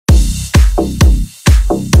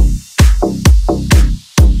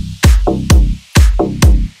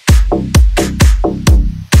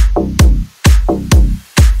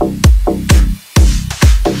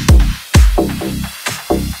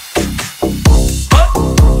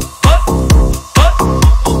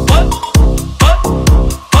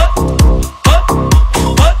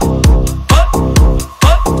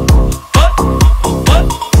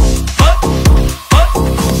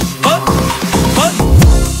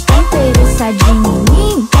interessadinho em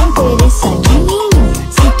mim, tá interessadinho em mim.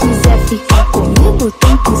 Se quiser ficar comigo,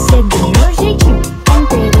 tem que ser do meu jeitinho. Tá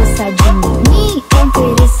interessadinho em mim, tá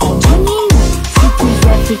interessadinho em mim. Se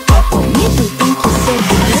quiser ficar comigo, tem que ser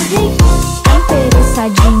do meu jeitinho. Tá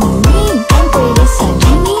interessadinho em mim, tá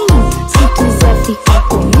interessadinho em mim. Se quiser ficar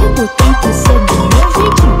comigo, tem que ser do meu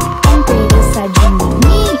jeitinho. Tá interessadinho em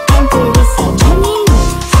mim, tá interessadinho em mim.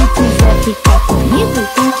 Se quiser ficar comigo,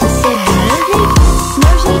 tem que ser do meu jeitinho.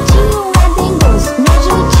 Meu jeitinho é dengoso, meu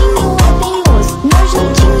jeitinho é dengoso. Meu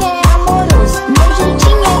jeitinho é amoroso, meu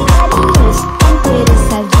jeitinho é carinhoso. Tá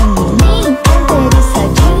interessadinho em mim, tá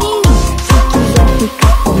interessadinho em mim. Se quiser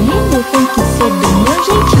ficar comigo, tem que ser do meu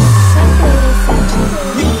jeitinho. Tá interessadinho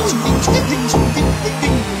em mim,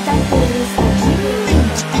 tá interessadinho em mim. Tá interessadinho em mim,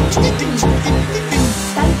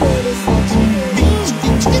 tá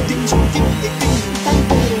interessadinho em mim.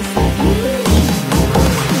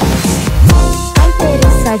 Tá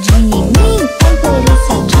interessadinho em mim, tá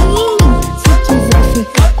interessadinho em mim. Se quiser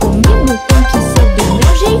ficar comigo, tem que ser do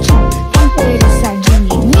meu jeitinho. Tá interessadinho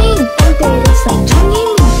em mim, tá interessadinho em mim.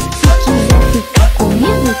 Se quiser ficar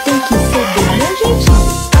comigo, tem que ser do meu jeitinho.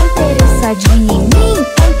 Tá interessadinho em mim,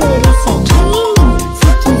 tá interessadinho em mim. Se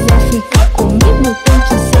quiser ficar comigo, tem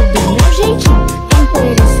que ser do meu jeitinho. Tá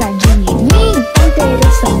interessadinho em mim, tá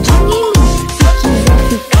interessadinho em mim. Se quiser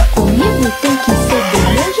ficar comigo, tem que ser do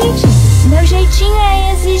meu jeitinho. Meu jeitinho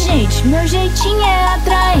é exigente, meu jeitinho é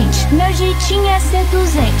atraente, meu jeitinho é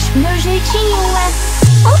seduzente, meu jeitinho é...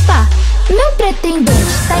 Opa! Meu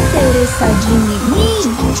pretendente tá interessadinho em mim?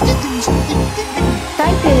 Tá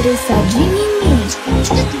interessadinho em mim?